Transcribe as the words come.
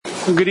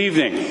Good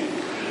evening.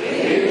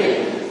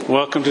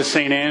 Welcome to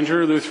St.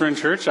 Andrew Lutheran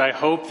Church. I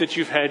hope that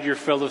you've had your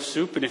fill of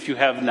soup, and if you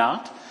have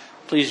not,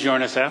 please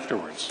join us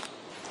afterwards.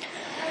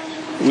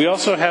 We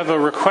also have a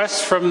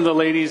request from the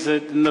ladies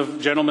and the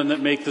gentlemen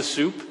that make the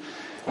soup.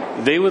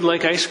 They would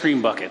like ice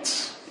cream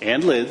buckets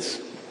and lids.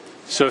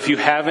 So if you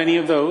have any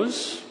of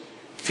those,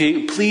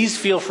 please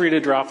feel free to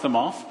drop them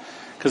off,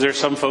 because there are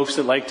some folks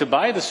that like to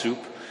buy the soup,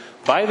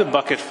 buy the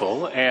bucket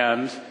full,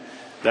 and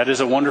that is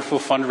a wonderful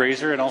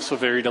fundraiser and also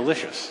very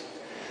delicious.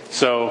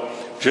 So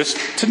just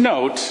to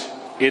note,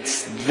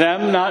 it's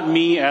them, not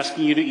me,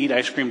 asking you to eat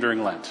ice cream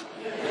during Lent.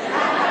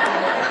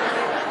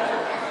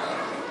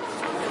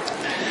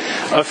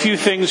 A few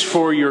things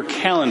for your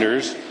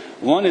calendars.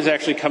 One is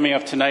actually coming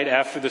up tonight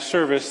after the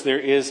service. There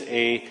is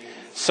a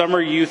summer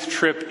youth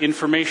trip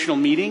informational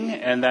meeting,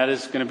 and that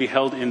is going to be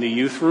held in the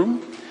youth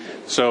room.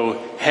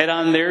 So head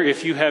on there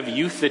if you have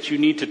youth that you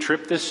need to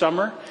trip this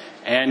summer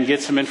and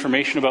get some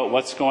information about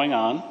what's going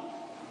on.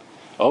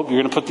 Oh,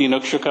 you're going to put the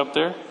Inukshuk up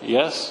there?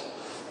 Yes.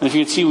 And if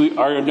you can see,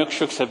 our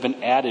Inukshuks have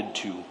been added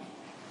to.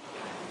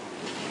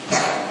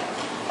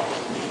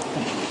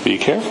 Be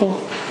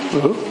careful.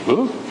 Ooh,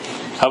 ooh.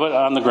 How about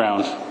on the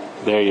ground?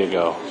 There you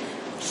go.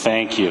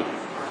 Thank you.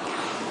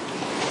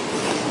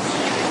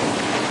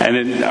 And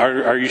then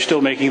are you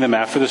still making them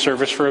after the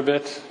service for a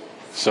bit?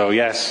 So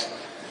yes.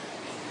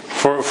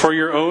 For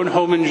your own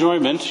home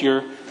enjoyment,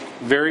 your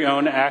very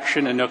own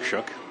Action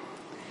Inukshuk.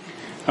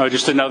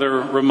 Just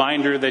another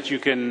reminder that you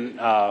can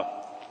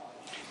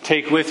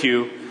take with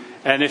you.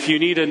 And if you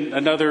need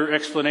another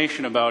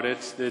explanation about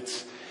it,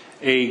 it's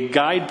a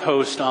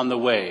guidepost on the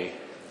way.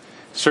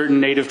 Certain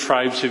native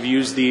tribes have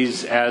used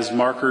these as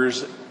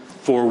markers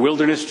for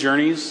wilderness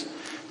journeys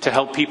to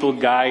help people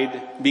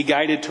be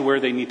guided to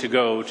where they need to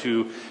go,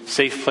 to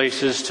safe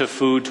places, to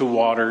food, to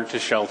water, to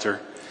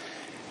shelter.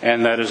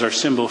 And that is our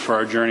symbol for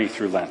our journey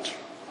through Lent.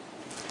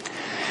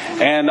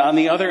 And on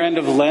the other end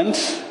of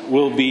Lent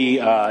will be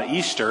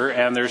Easter,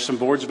 and there's some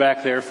boards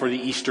back there for the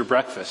Easter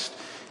breakfast.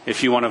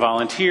 If you want to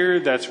volunteer,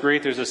 that's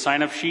great. There's a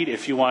sign-up sheet.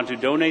 If you want to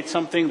donate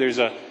something, there's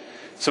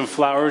some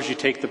flowers. You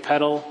take the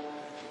petal,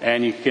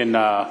 and you can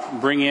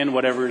bring in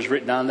whatever is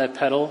written on that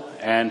petal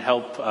and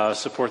help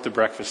support the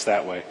breakfast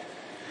that way.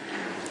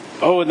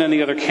 Oh, and then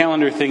the other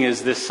calendar thing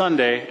is this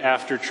Sunday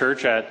after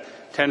church at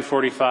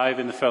 10:45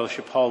 in the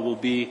fellowship hall will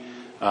be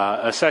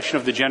a session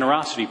of the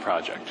Generosity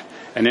Project,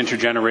 an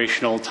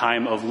intergenerational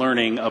time of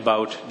learning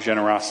about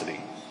generosity.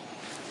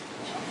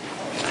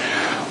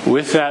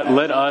 With that,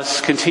 let us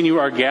continue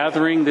our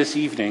gathering this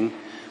evening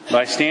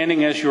by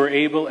standing as you are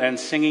able and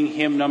singing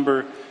hymn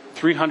number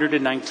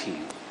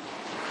 319.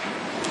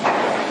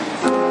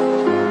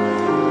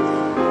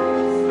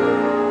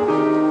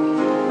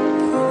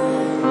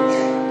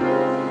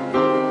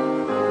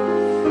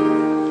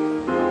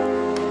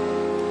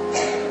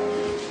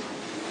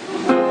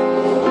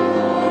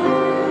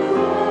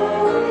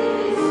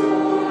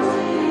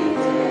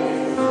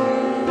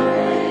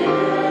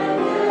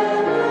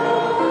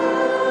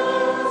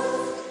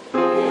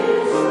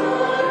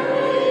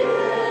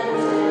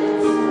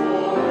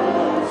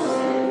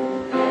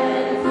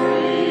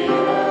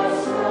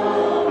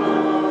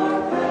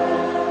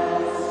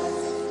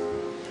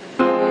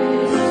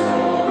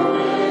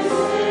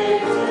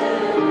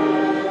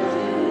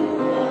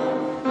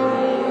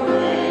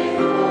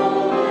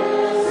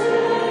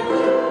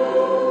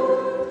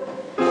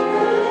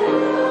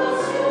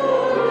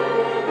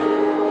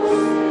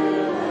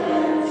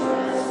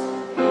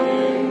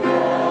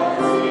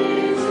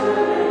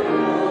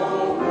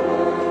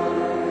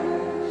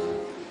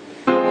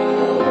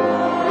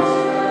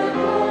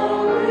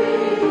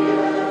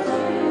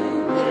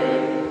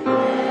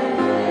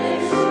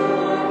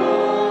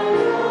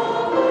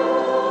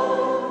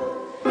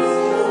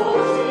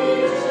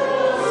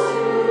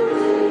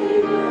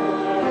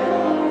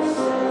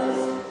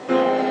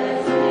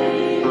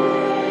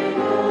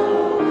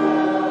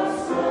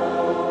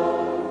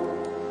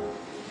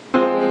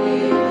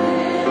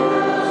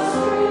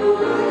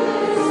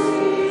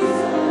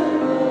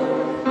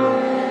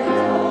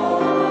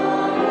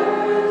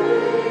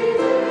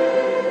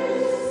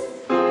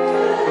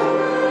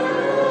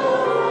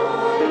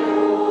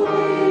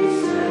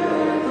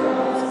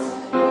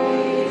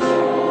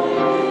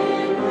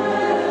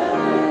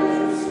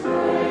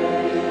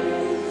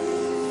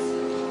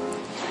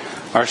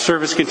 Our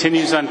service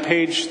continues on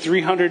page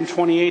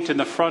 328 in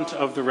the front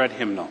of the red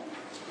hymnal.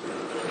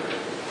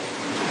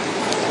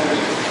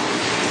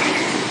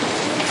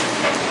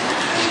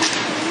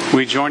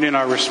 We join in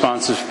our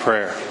responsive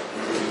prayer.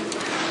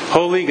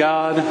 Holy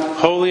God,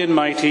 holy and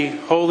mighty,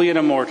 holy and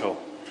immortal,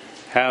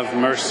 have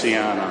mercy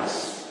on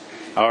us.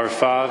 Our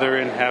Father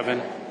in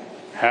heaven,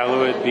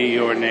 hallowed be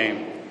your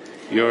name.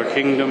 Your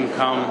kingdom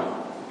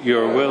come,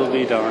 your will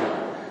be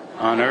done,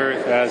 on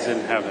earth as in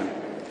heaven.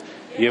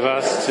 Give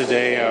us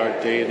today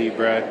our daily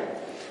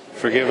bread.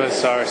 Forgive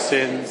us our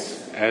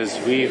sins, as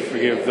we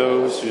forgive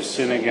those who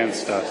sin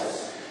against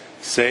us.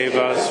 Save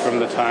us from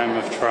the time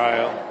of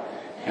trial,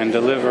 and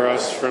deliver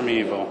us from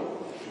evil.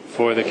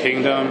 For the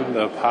kingdom,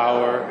 the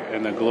power,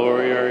 and the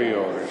glory are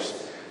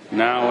yours,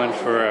 now and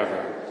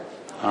forever.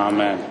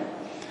 Amen.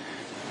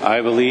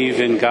 I believe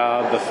in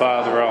God, the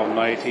Father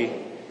Almighty,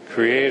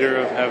 creator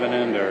of heaven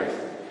and earth.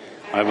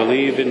 I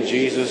believe in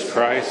Jesus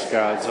Christ,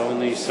 God's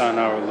only Son,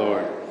 our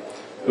Lord,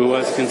 who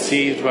was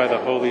conceived by the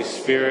Holy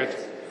Spirit,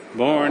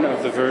 born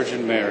of the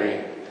Virgin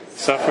Mary,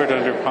 suffered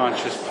under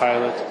Pontius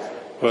Pilate,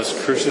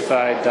 was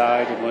crucified,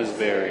 died, and was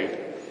buried.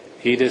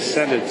 He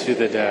descended to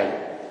the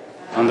dead.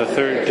 On the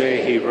third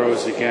day he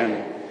rose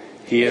again.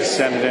 He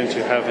ascended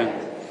into heaven.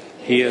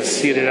 He is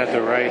seated at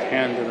the right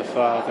hand of the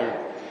Father,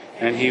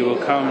 and he will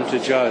come to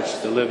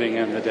judge the living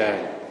and the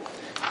dead.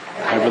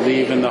 I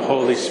believe in the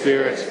Holy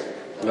Spirit,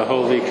 the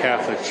Holy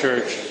Catholic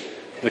Church,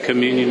 the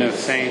communion of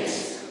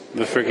saints,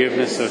 the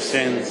forgiveness of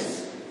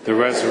sins, the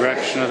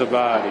resurrection of the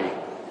body,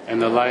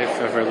 and the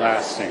life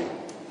everlasting.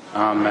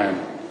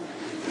 Amen.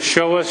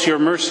 Show us your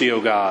mercy,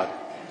 O God,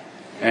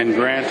 and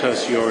grant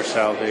us your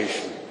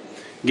salvation.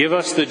 Give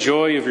us the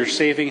joy of your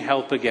saving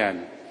help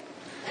again,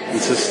 and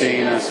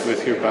sustain us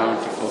with your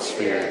bountiful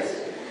Spirit.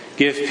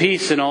 Give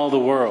peace in all the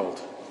world,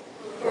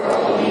 for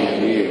only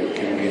in you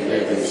can we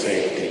live in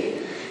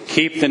safety.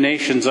 Keep the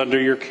nations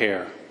under your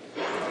care,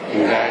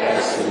 and guide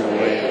us in the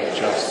way of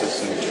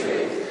justice and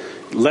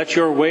truth. Let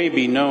your way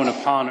be known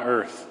upon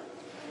earth,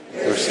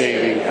 for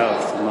saving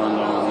health among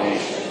all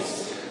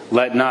nations.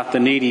 Let not the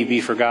needy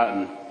be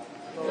forgotten,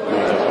 nor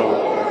the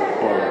hope of the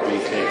poor be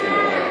taken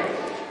away.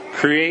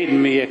 Create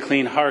in me a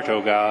clean heart,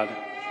 O God,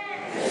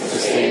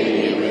 sustain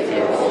me with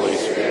your Holy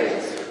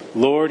Spirit.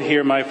 Lord,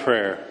 hear my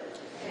prayer.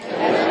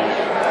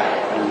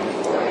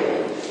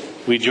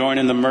 We join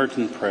in the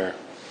Merton prayer.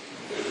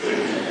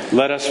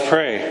 Let us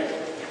pray.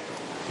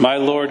 My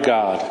Lord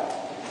God,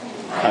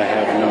 I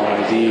have no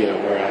idea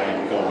where I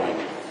am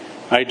going.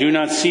 I do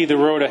not see the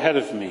road ahead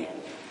of me.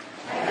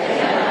 I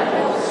cannot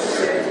know for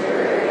certain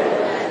where I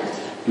will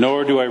end.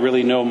 Nor do I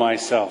really know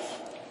myself.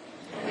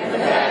 And the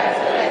fact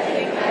that I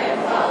think I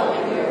am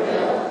following your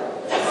will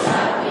does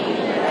not mean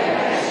that I am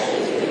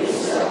actually doing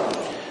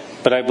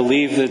so. But I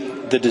believe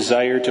that the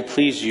desire to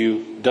please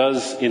you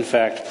does in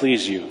fact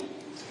please you.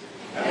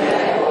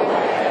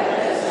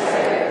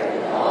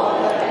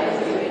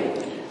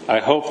 I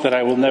hope that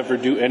I will never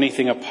do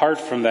anything apart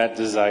from that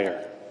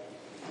desire.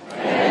 And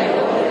I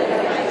know that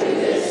if I do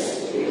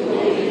this, you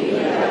will lead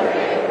me on the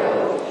right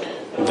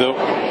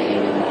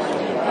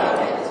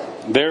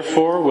road.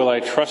 Therefore will I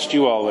trust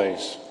you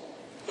always.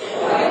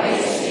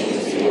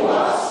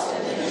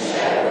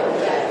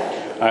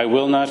 I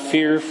will not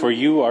fear, for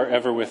you are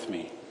ever with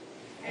me.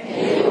 And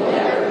you will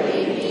never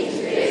leave me to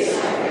face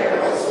my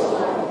perils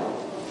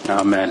alone.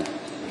 Amen.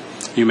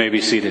 You may be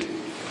seated.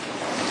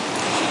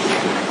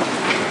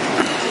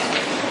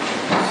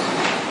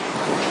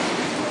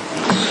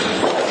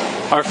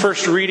 Our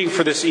first reading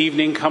for this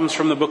evening comes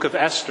from the book of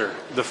Esther,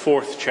 the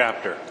 4th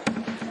chapter.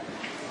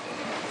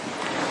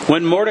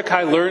 When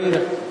Mordecai learned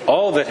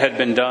all that had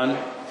been done,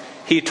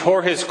 he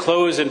tore his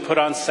clothes and put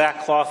on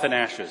sackcloth and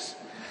ashes,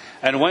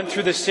 and went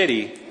through the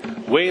city,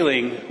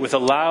 wailing with a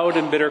loud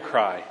and bitter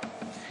cry.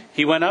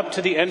 He went up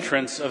to the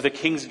entrance of the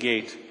king's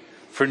gate,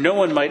 for no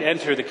one might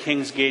enter the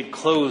king's gate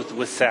clothed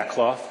with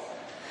sackcloth.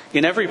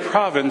 In every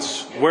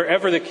province,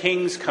 wherever the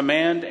king's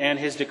command and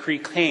his decree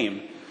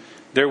came,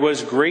 there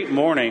was great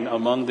mourning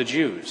among the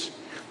Jews,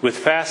 with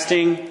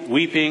fasting,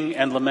 weeping,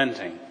 and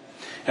lamenting,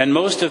 and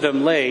most of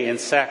them lay in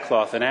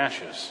sackcloth and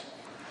ashes.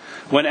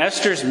 When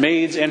Esther's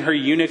maids and her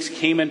eunuchs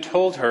came and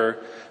told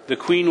her, the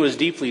queen was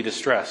deeply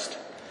distressed.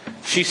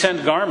 She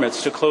sent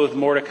garments to clothe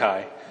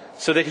Mordecai,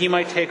 so that he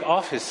might take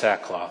off his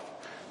sackcloth,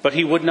 but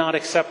he would not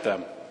accept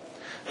them.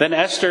 Then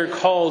Esther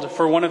called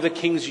for one of the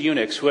king's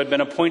eunuchs who had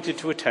been appointed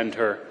to attend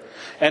her,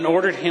 and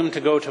ordered him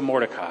to go to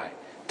Mordecai,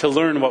 to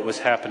learn what was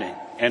happening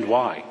and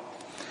why.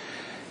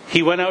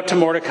 He went out to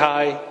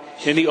Mordecai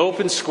in the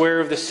open square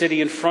of the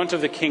city in front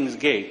of the king's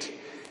gate,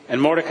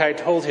 and Mordecai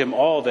told him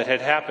all that had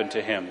happened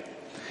to him,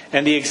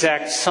 and the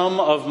exact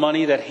sum of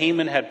money that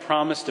Haman had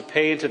promised to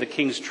pay into the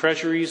king's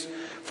treasuries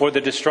for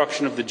the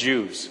destruction of the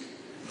Jews.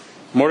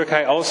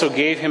 Mordecai also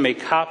gave him a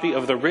copy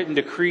of the written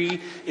decree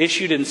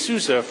issued in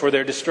Susa for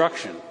their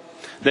destruction,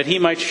 that he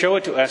might show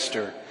it to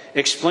Esther,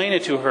 explain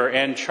it to her,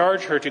 and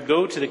charge her to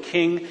go to the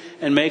king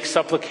and make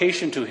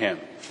supplication to him,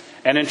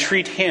 and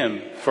entreat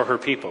him for her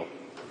people.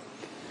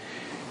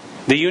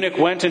 The eunuch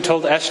went and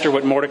told Esther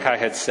what Mordecai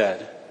had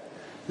said.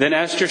 Then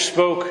Esther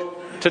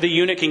spoke to the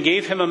eunuch and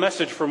gave him a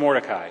message for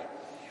Mordecai,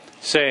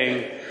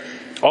 saying,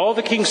 all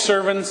the king's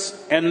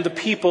servants and the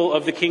people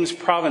of the king's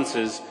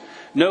provinces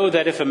know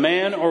that if a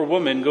man or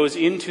woman goes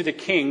into the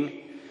king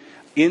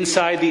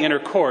inside the inner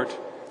court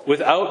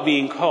without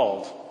being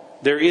called,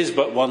 there is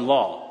but one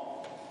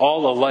law.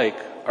 All alike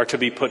are to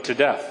be put to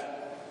death.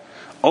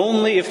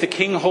 Only if the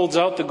king holds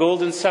out the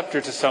golden scepter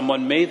to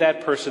someone may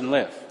that person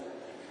live.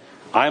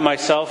 I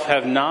myself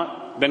have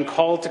not been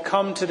called to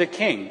come to the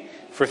king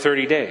for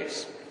 30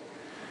 days.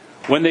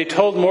 When they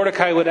told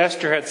Mordecai what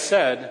Esther had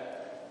said,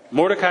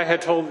 Mordecai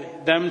had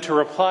told them to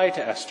reply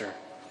to Esther,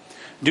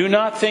 do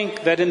not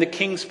think that in the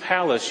king's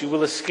palace you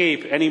will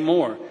escape any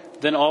more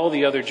than all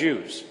the other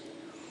Jews.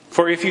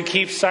 For if you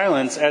keep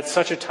silence at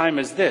such a time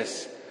as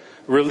this,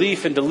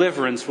 relief and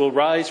deliverance will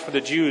rise for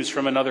the Jews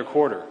from another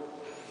quarter.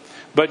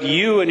 But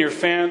you and your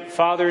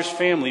father's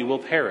family will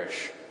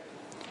perish.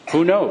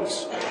 Who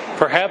knows?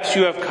 Perhaps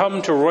you have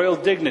come to royal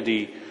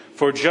dignity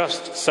for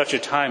just such a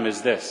time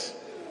as this."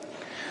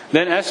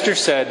 Then Esther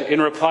said in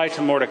reply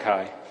to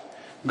Mordecai,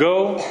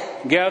 "Go,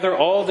 gather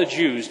all the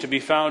Jews to be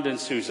found in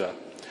Susa.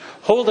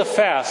 Hold a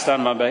fast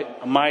on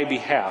my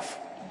behalf,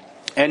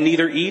 and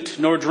neither eat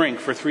nor drink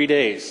for 3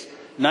 days,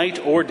 night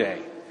or day.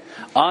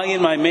 I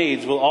and my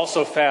maids will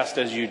also fast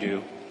as you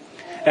do.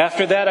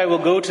 After that I will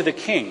go to the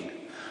king,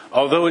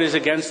 although it is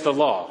against the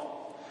law.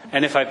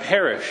 And if I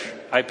perish,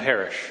 I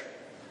perish."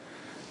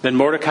 Then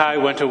Mordecai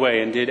went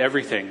away and did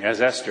everything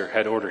as Esther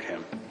had ordered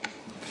him.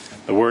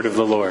 The word of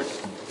the Lord.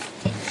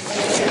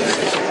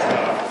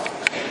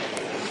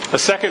 A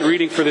second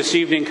reading for this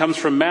evening comes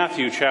from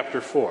Matthew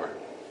chapter 4.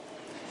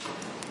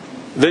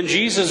 Then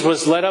Jesus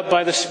was led up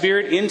by the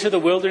Spirit into the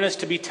wilderness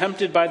to be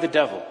tempted by the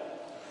devil.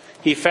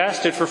 He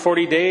fasted for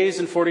 40 days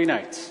and 40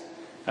 nights,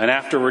 and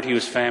afterward he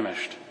was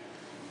famished.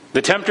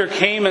 The tempter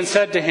came and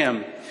said to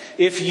him,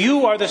 "If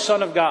you are the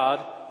Son of God,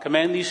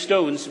 command these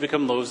stones to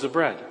become loaves of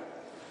bread."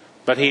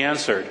 But he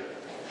answered,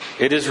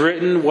 "It is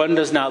written, one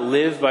does not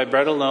live by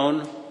bread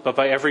alone, but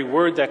by every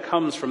word that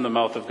comes from the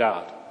mouth of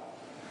God."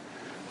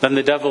 Then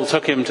the devil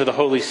took him to the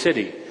holy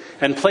city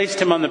and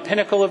placed him on the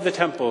pinnacle of the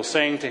temple,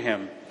 saying to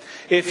him,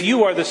 "If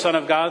you are the Son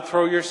of God,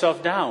 throw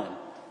yourself down.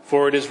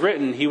 For it is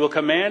written, he will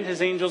command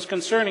his angels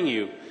concerning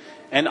you,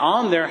 and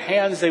on their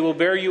hands they will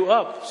bear you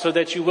up, so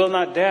that you will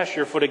not dash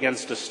your foot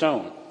against a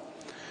stone."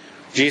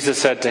 Jesus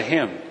said to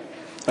him,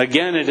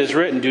 "Again it is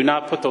written, do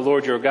not put the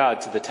Lord your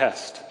God to the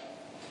test."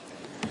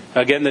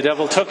 Again the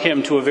devil took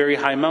him to a very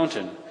high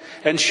mountain,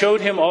 and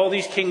showed him all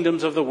these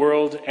kingdoms of the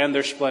world and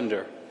their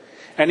splendor.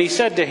 And he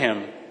said to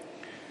him,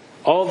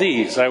 "All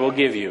these I will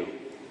give you,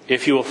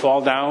 if you will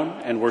fall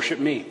down and worship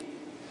me."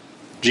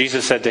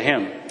 Jesus said to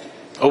him,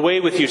 "Away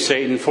with you,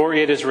 Satan, for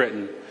it is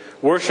written,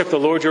 worship the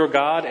Lord your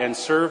God and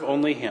serve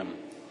only him."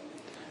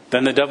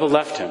 Then the devil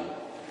left him,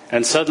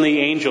 and suddenly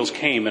angels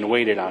came and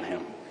waited on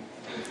him.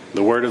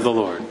 The word of the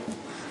Lord.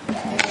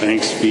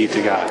 Thanks be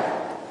to God.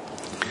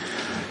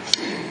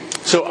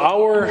 So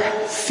our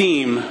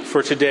theme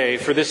for today,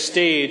 for this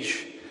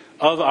stage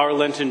of our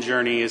Lenten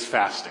journey, is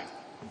fasting.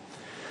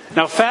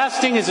 Now,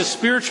 fasting is a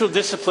spiritual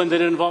discipline that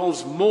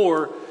involves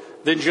more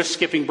than just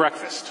skipping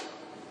breakfast.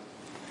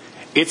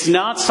 It's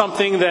not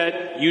something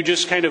that you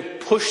just kind of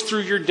push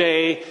through your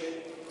day,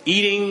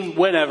 eating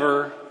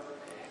whenever,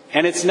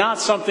 and it's not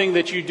something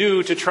that you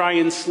do to try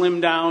and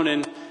slim down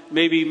and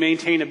maybe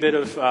maintain a bit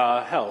of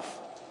health.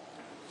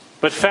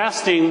 But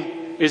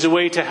fasting is a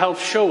way to help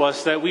show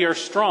us that we are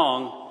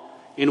strong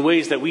in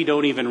ways that we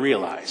don't even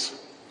realize.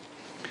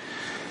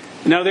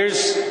 Now,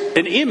 there's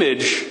an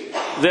image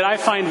that I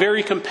find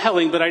very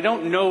compelling, but I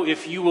don't know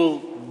if you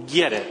will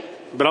get it.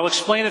 But I'll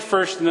explain it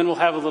first, and then we'll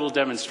have a little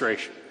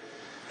demonstration.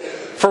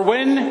 For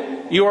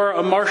when you are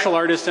a martial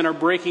artist and are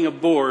breaking a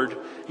board,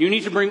 you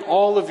need to bring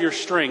all of your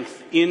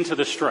strength into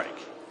the strike.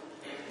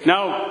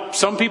 Now,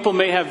 some people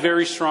may have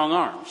very strong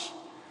arms,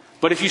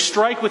 but if you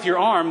strike with your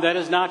arm, that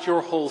is not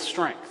your whole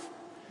strength.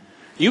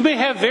 You may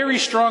have very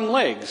strong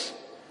legs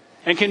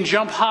and can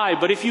jump high,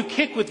 but if you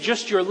kick with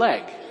just your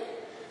leg,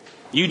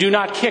 you do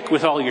not kick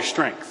with all your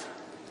strength.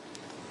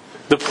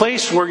 The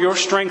place where your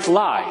strength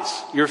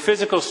lies, your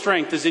physical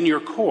strength, is in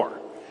your core.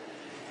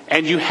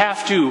 And you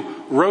have to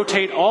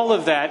rotate all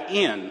of that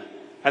in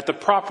at the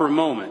proper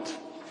moment.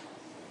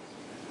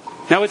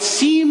 Now, it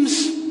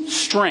seems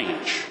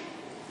strange.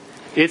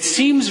 It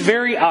seems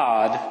very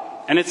odd,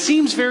 and it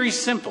seems very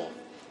simple.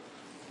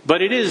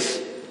 But it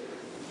is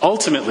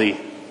ultimately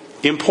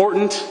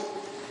important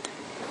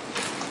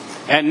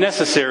and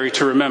necessary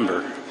to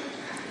remember.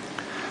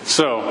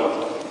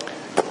 So,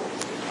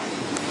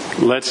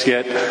 let's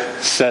get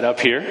set up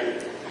here.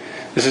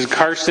 This is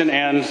Karsten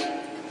and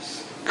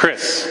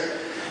Chris.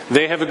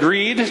 They have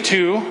agreed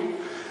to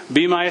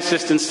be my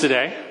assistants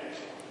today,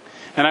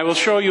 and I will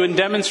show you and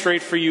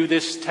demonstrate for you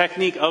this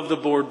technique of the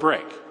board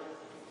break.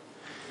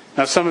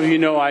 Now, some of you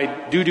know I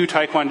do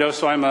Taekwondo,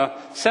 so I'm a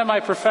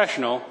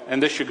semi-professional,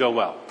 and this should go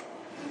well.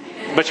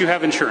 But you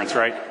have insurance,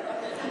 right?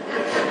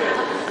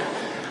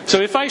 So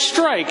if I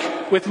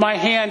strike with my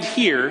hand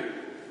here,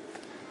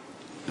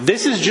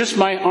 this is just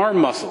my arm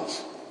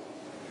muscles.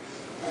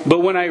 But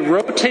when I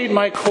rotate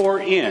my core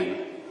in,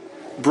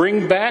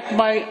 bring back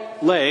my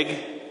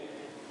leg,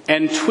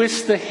 and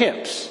twist the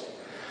hips,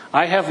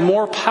 I have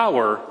more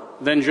power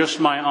than just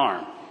my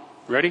arm.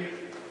 Ready?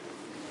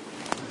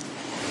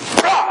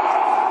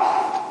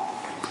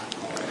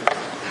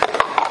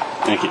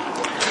 Thank you.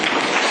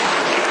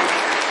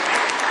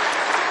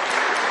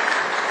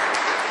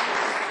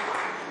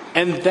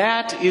 And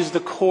that is the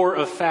core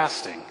of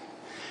fasting.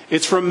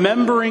 It's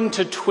remembering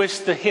to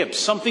twist the hips.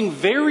 Something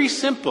very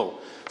simple.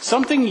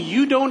 Something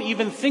you don't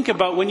even think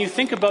about when you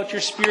think about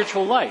your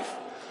spiritual life.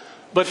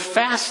 But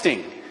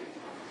fasting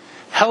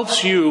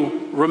helps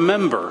you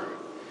remember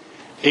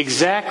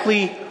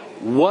exactly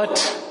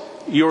what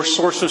your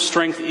source of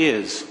strength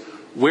is,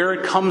 where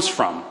it comes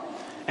from,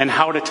 and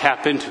how to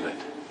tap into it.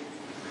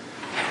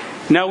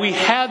 Now, we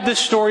had this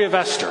story of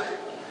Esther,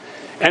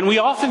 and we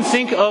often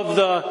think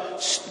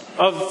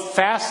of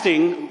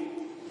fasting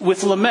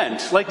with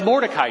lament, like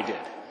Mordecai did.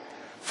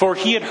 For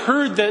he had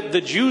heard that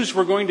the Jews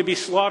were going to be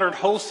slaughtered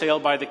wholesale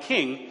by the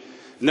king,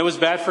 and that was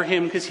bad for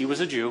him because he was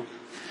a Jew.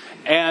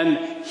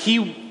 And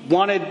he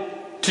wanted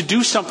to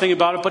do something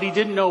about it, but he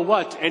didn't know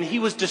what. And he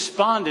was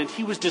despondent,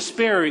 he was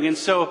despairing, and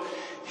so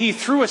he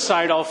threw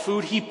aside all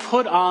food. He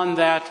put on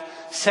that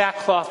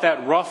sackcloth,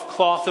 that rough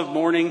cloth of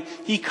mourning.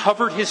 He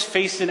covered his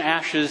face in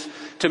ashes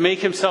to make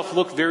himself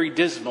look very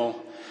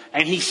dismal.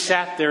 And he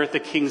sat there at the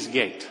king's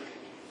gate.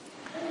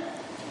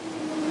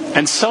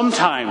 And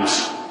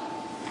sometimes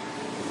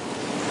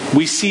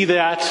we see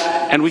that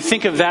and we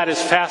think of that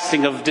as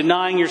fasting, of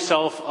denying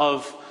yourself,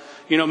 of,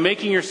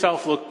 making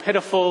yourself look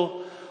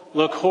pitiful,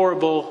 look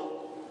horrible,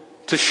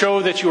 to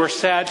show that you are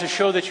sad, to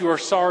show that you are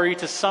sorry,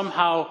 to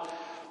somehow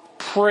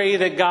pray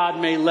that God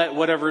may let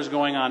whatever is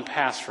going on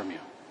pass from you.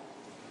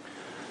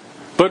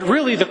 But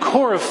really, the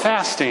core of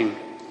fasting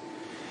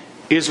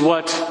is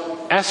what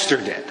Esther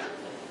did.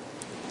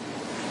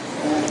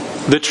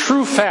 The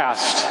true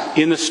fast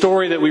in the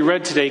story that we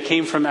read today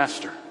came from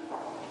Esther.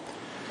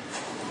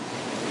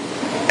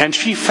 And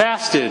she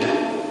fasted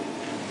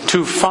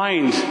to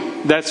find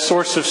that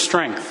source of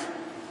strength,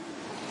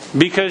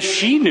 because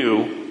she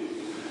knew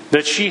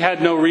that she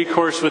had no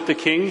recourse with the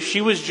king.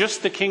 She was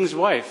just the king's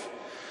wife.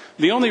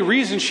 The only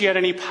reason she had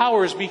any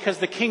power is because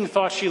the king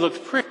thought she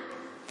looked pretty.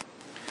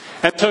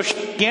 And so she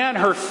began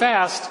her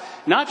fast,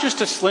 not just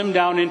to slim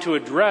down into a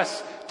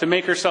dress to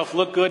make herself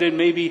look good and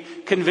maybe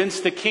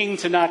convince the king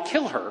to not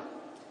kill her,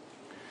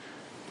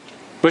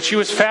 but she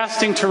was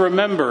fasting to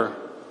remember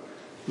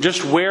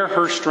just where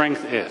her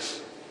strength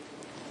is.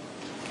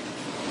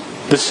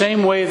 The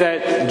same way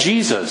that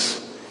Jesus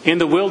in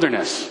the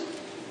wilderness,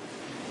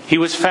 he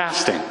was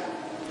fasting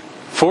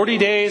 40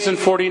 days and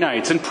 40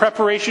 nights in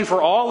preparation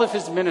for all of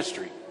his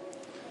ministry.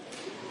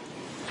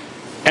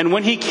 And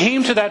when he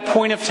came to that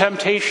point of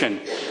temptation,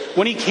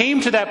 when he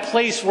came to that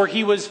place where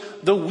he was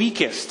the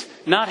weakest,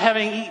 not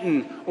having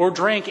eaten or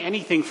drank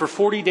anything for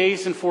 40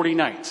 days and 40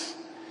 nights,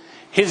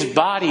 his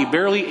body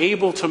barely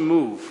able to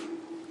move,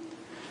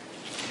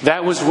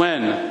 that was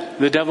when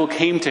the devil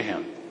came to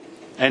him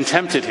and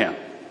tempted him.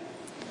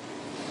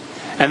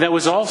 And that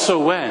was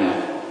also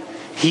when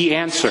he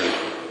answered,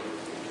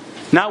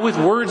 not with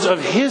words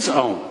of his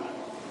own,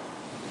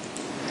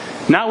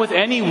 not with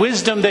any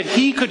wisdom that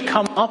he could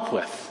come up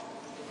with,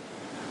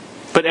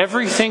 but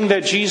everything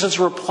that Jesus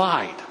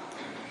replied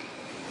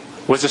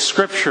was a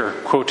scripture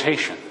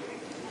quotation.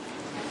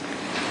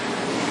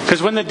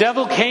 Because when the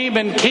devil came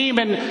and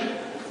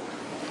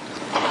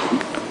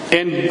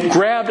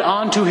grabbed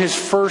onto his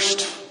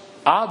first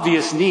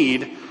obvious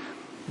need,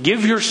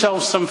 give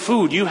yourself some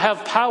food, you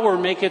have power,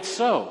 make it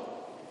so,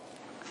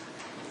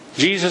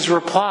 Jesus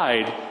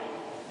replied,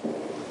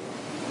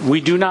 we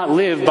do not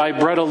live by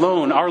bread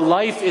alone. Our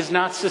life is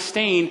not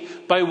sustained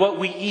by what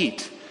we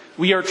eat.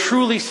 We are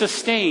truly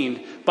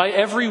sustained by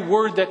every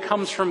word that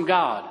comes from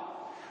God,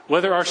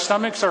 whether our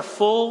stomachs are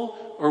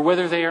full or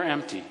whether they are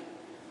empty,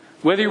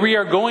 whether we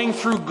are going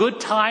through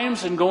good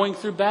times and going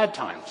through bad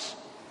times.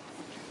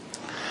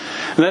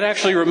 And that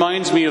actually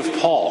reminds me of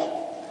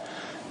Paul,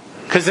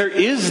 because there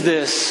is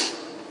this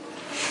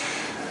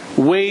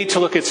way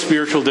to look at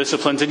spiritual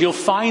disciplines, and you'll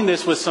find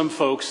this with some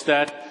folks,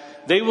 that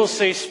they will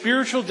say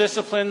spiritual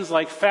disciplines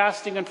like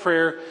fasting and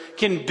prayer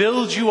can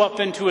build you up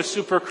into a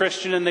super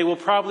Christian, and they will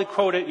probably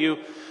quote at you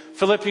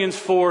Philippians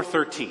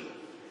 4:13.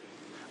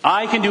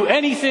 I can do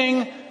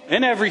anything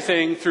and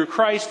everything through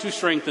Christ who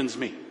strengthens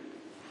me.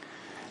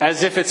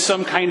 As if it's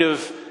some kind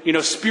of,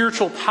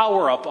 spiritual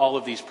power up, all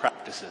of these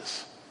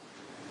practices.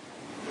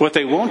 What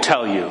they won't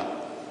tell you,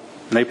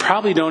 and they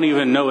probably don't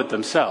even know it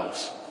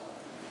themselves,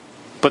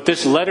 but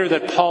this letter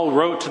that Paul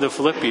wrote to the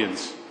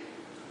Philippians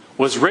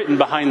was written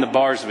behind the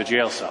bars of a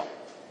jail cell.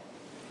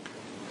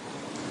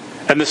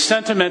 And the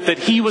sentiment that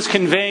he was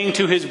conveying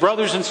to his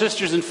brothers and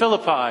sisters in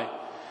Philippi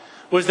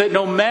was that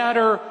no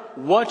matter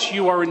what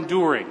you are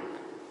enduring,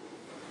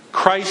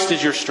 Christ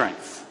is your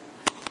strength.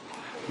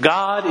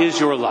 God is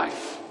your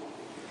life.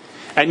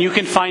 And you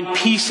can find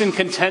peace and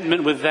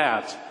contentment with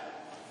that,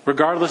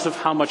 regardless of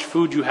how much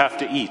food you have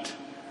to eat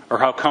or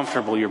how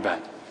comfortable your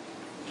bed.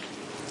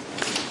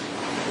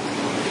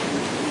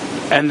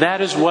 And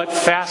that is what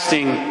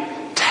fasting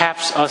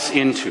taps us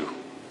into.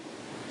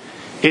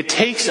 It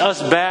takes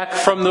us back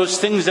from those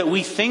things that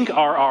we think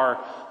are our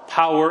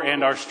power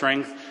and our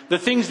strength, the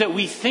things that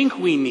we think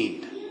we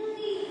need.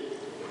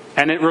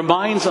 And it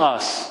reminds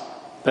us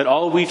that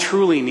all we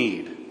truly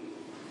need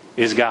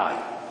is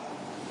God.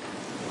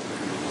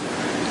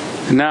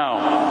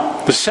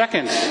 Now, the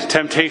second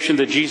temptation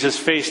that Jesus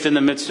faced in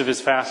the midst of his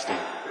fasting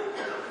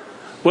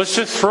was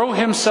to throw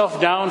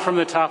himself down from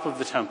the top of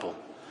the temple.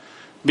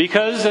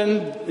 Because,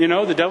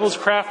 the devil's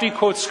crafty,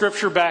 quotes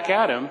scripture back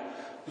at him,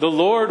 the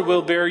Lord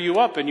will bear you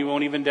up and you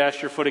won't even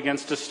dash your foot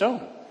against a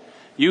stone.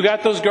 You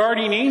got those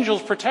guardian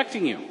angels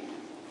protecting you.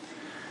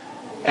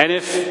 And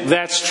if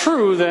that's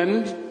true,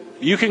 then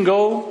you can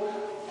go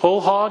whole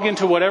hog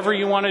into whatever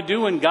you want to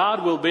do, and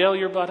God will bail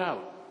your butt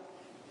out.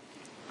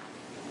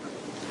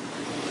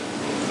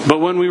 But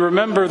when we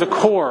remember the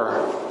core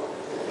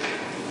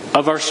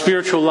of our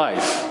spiritual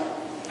life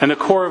and the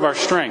core of our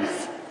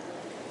strength,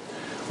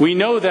 we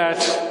know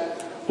that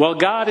while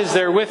God is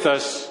there with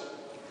us,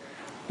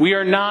 we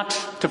are not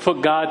to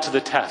put God to the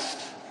test.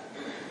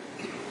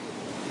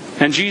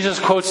 And Jesus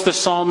quotes the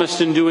psalmist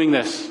in doing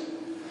this,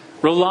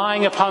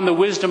 relying upon the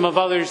wisdom of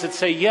others that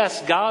say,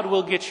 yes, God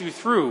will get you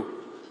through,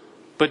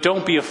 but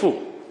don't be a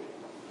fool.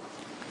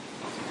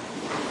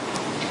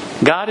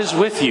 God is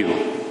with you,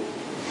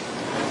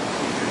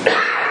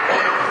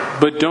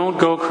 but don't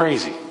go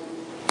crazy.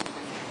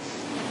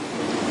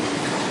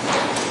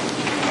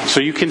 So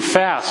you can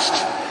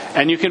fast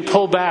and you can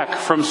pull back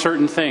from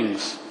certain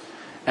things.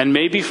 And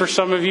maybe for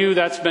some of you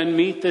that's been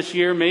meat this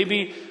year,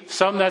 maybe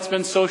some that's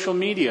been social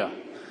media.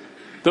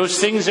 Those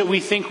things that we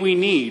think we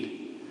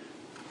need.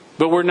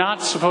 But we're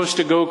not supposed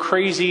to go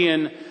crazy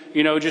and,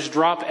 just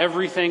drop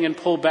everything and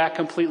pull back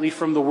completely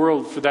from the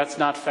world, for that's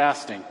not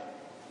fasting.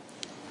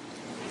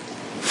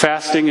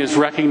 Fasting is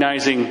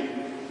recognizing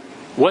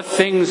what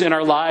things in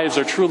our lives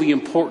are truly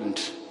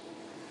important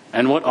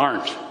and what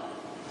aren't.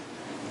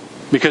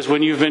 Because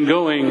when you've been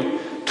going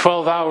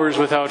 12 hours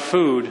without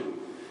food,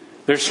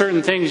 there's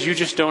certain things you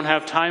just don't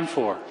have time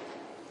for.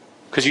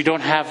 Because you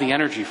don't have the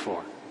energy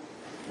for.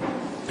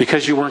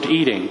 Because you weren't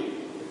eating.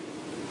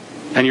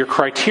 And your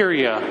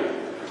criteria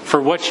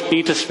for what you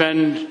need to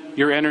spend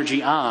your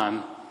energy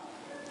on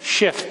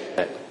shift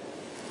it.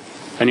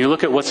 And you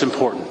look at what's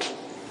important.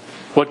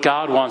 What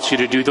God wants you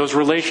to do. Those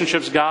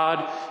relationships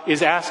God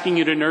is asking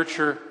you to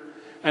nurture.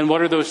 And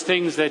what are those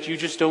things that you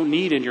just don't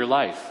need in your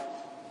life?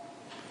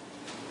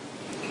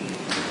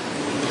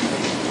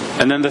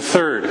 And then the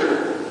third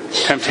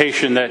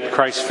temptation that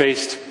Christ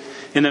faced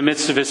in the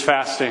midst of his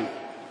fasting.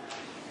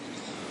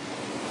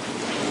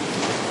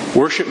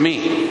 Worship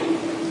me.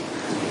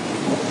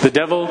 The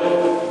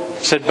devil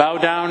said, bow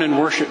down and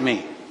worship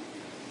me.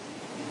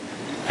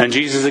 And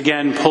Jesus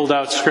again pulled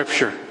out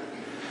Scripture.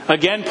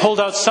 Again pulled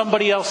out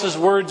somebody else's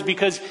words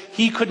because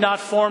he could not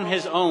form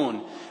his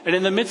own. And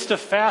in the midst of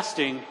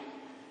fasting,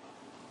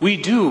 we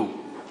do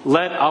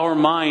let our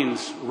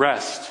minds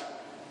rest.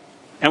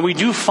 And we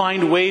do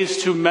find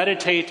ways to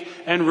meditate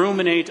and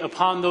ruminate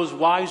upon those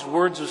wise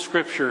words of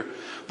Scripture.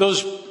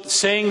 Those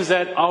sayings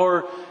that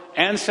our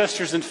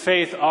ancestors in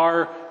faith,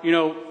 our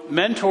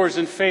mentors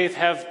in faith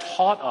have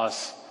taught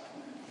us.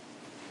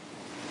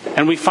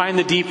 And we find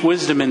the deep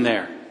wisdom in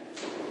there.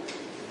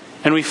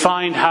 And we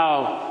find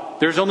how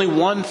there's only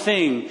one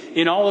thing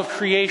in all of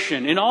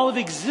creation, in all of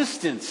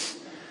existence,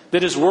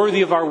 that is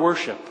worthy of our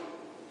worship.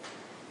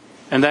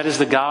 And that is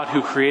the God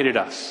who created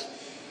us,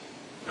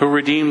 who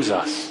redeems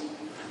us,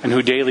 and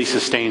who daily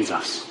sustains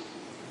us.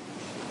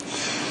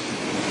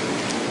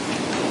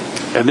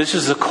 And this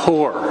is the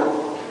core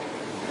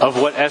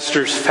of what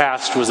Esther's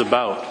fast was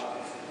about.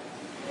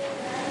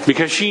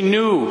 Because she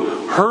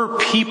knew her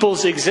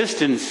people's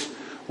existence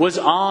was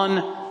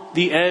on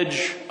the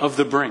edge of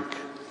the brink.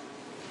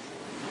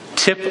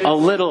 Tip a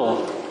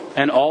little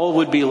and all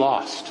would be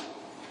lost.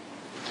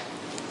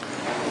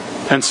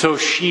 And so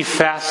she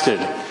fasted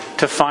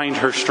to find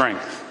her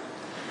strength.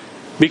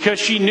 Because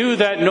she knew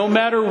that no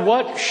matter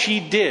what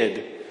she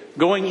did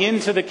going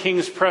into the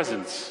king's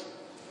presence,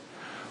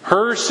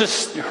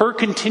 her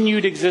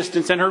continued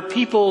existence and her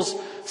people's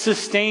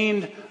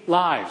sustained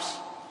lives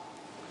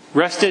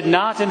rested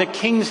not in the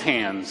king's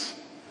hands,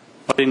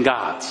 but in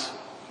God's.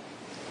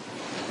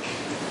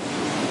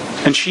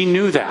 And she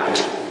knew that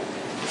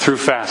through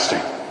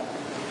fasting.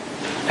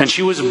 And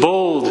she was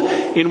bold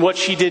in what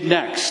she did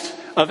next,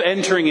 of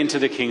entering into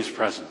the king's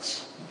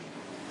presence.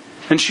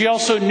 And she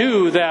also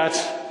knew that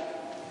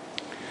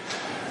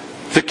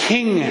the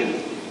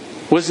king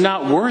was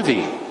not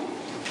worthy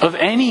of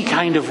any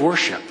kind of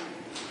worship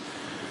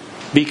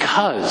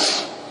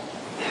because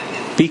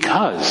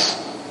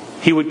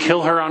he would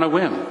kill her on a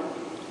whim.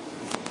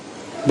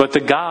 But the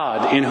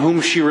God in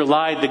whom she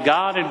relied, the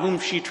God in whom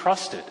she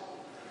trusted,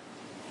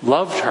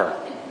 loved her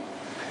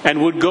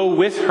and would go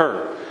with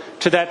her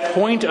to that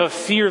point of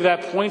fear,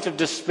 that point of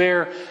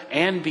despair,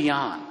 and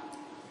beyond.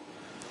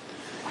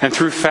 And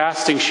through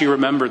fasting, she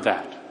remembered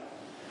that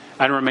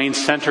and remained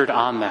centered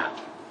on that.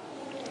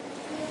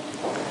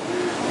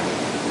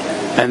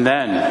 And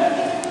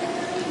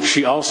then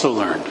she also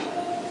learned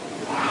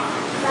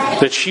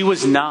that she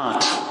was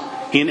not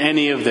in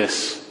any of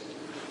this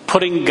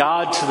putting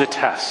God to the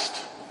test.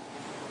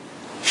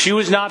 She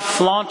was not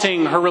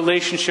flaunting her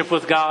relationship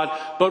with God,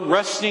 but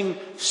resting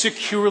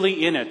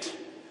securely in it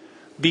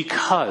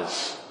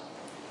because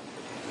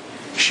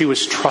she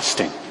was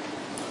trusting.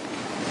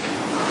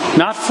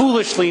 Not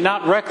foolishly,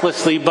 not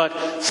recklessly,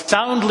 but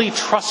soundly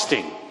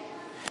trusting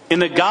in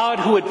the God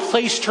who had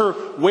placed her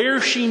where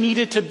she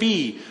needed to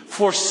be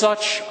for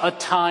such a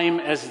time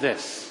as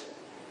this,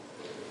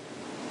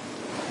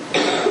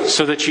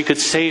 so that she could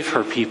save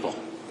her people,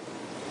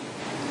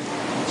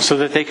 so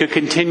that they could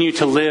continue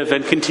to live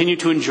and continue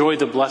to enjoy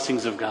the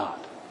blessings of God.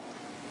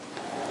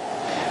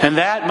 And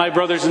that, my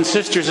brothers and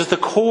sisters, is the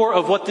core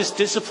of what this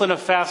discipline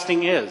of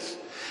fasting is.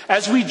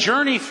 As we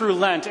journey through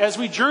Lent, as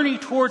we journey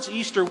towards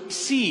Easter, we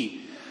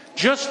see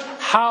just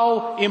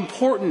how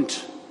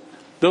important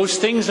those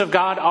things of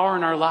God are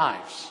in our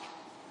lives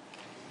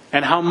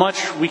and how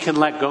much we can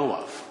let go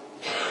of.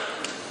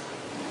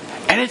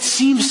 And it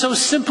seems so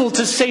simple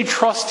to say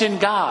trust in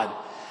God,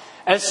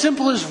 as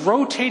simple as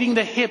rotating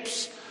the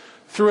hips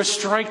through a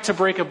strike to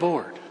break a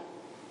board.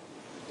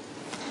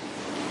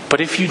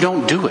 But if you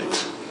don't do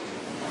it,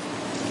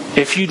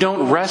 if you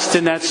don't rest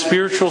in that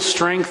spiritual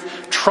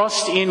strength,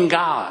 trust in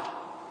God,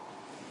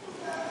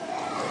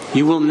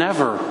 you will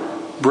never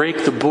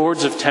break the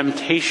boards of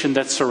temptation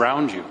that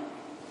surround you.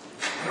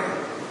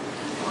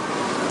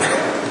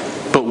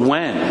 But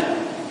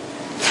when,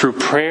 through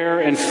prayer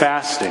and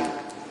fasting,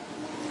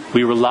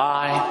 we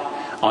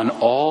rely on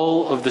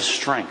all of the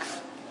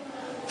strength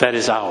that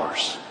is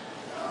ours,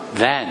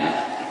 then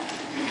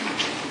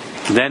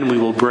we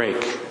will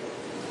break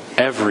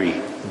every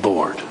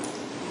board.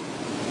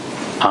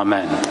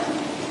 Amen.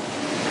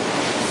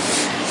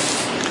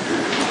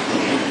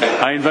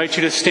 I invite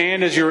you to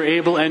stand as you are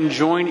able and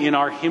join in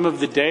our hymn of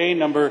the day,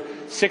 number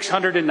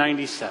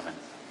 697.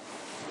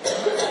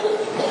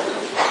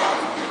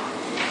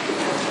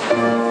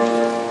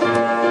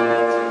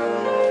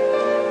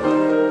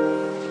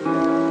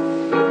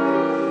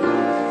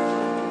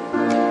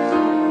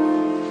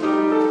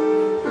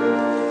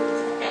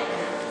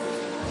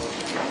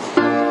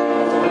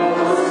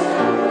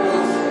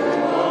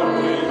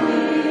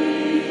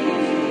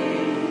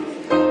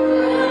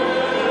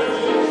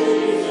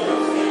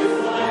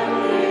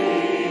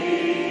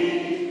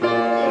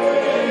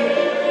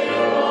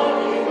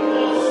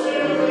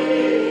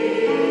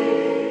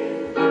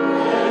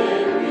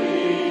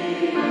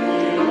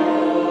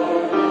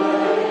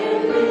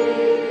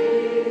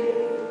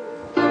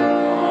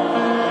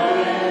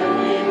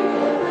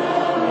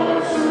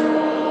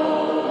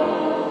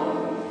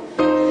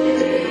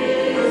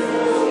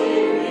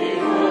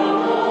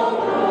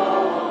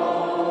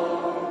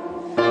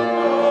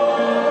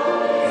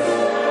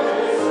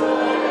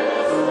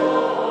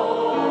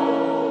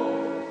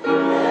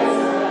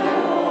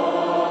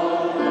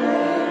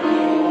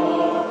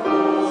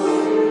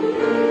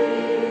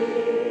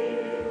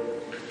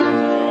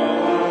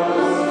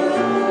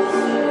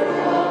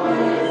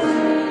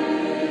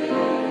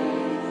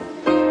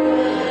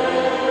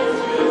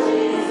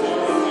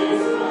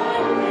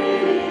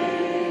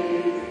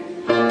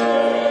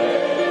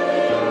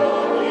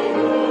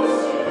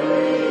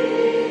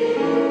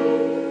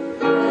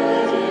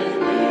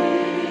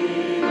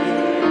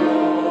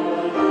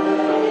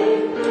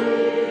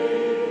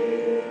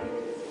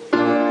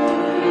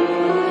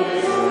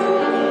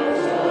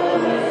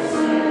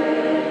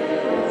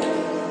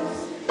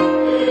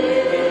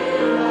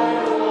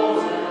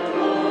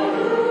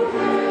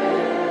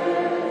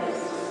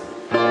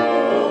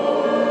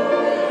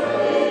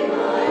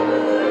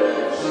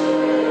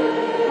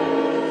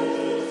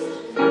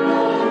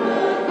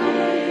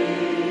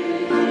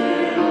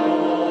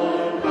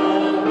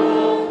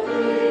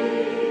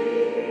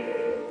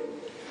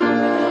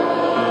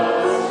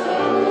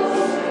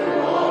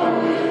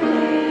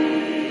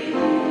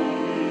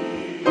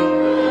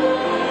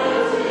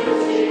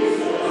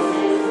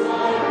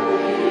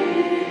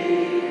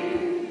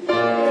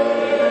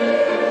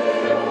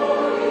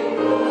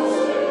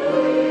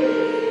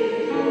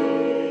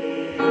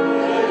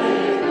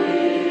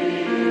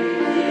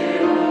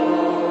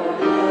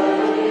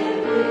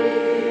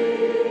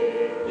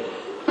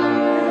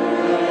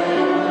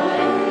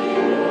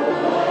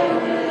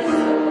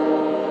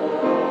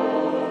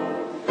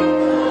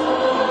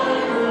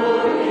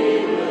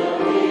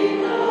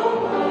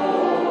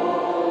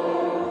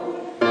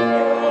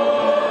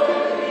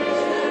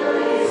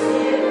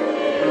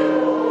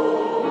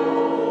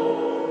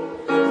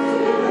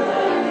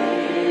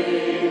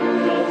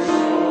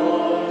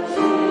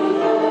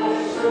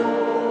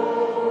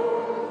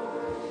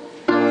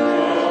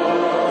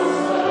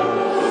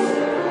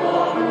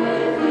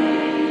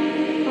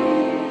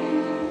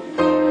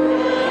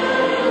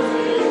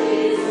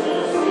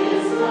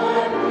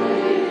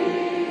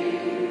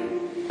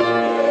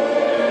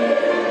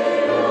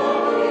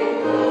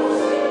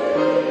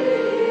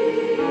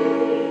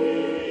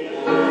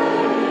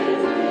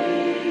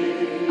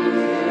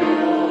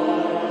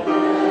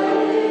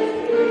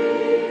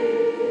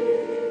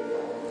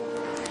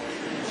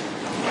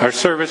 Our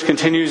service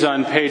continues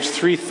on page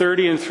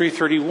 330 and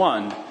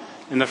 331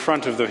 in the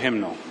front of the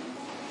hymnal.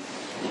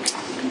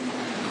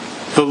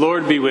 The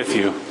Lord be with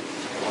you.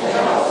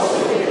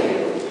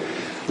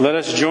 Let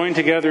us join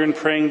together in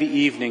praying the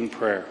evening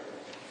prayer.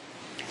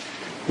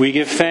 We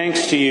give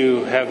thanks to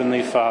you,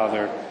 Heavenly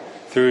Father,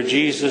 through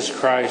Jesus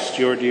Christ,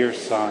 your dear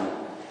Son,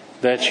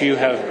 that you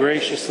have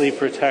graciously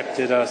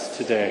protected us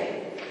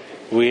today.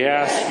 We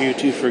ask you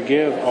to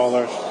forgive all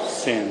our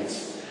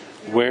sins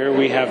where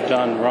we have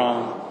done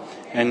wrong,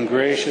 and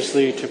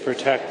graciously to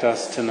protect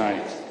us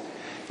tonight.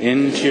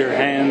 Into your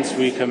hands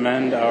we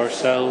commend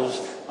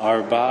ourselves,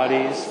 our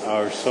bodies,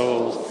 our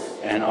souls,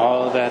 and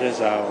all that is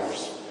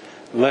ours.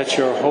 Let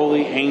your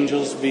holy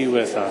angels be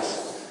with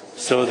us,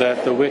 so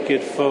that the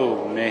wicked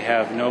foe may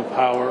have no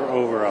power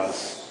over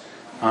us.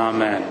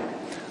 Amen.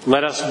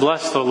 Let us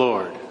bless the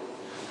Lord.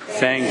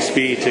 Thanks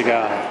be to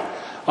God.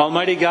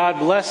 Almighty God,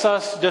 bless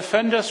us,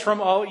 defend us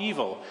from all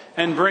evil,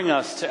 and bring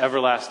us to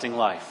everlasting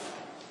life.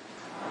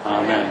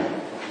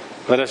 Amen.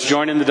 Let us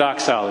join in the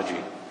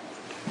doxology.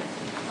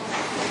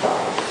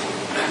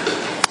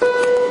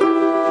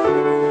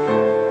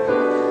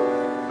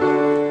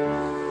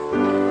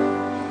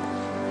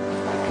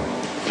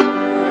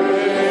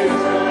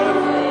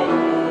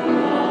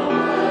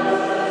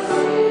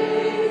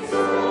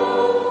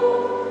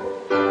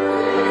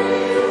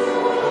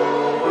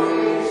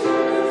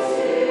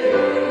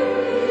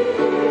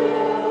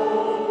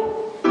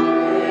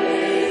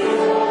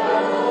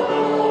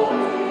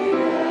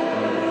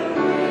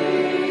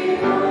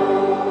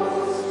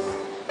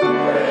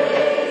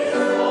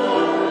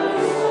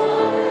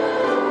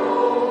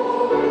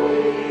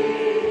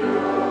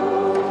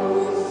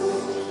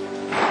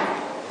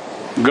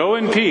 Go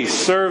in peace,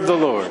 serve the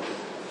Lord.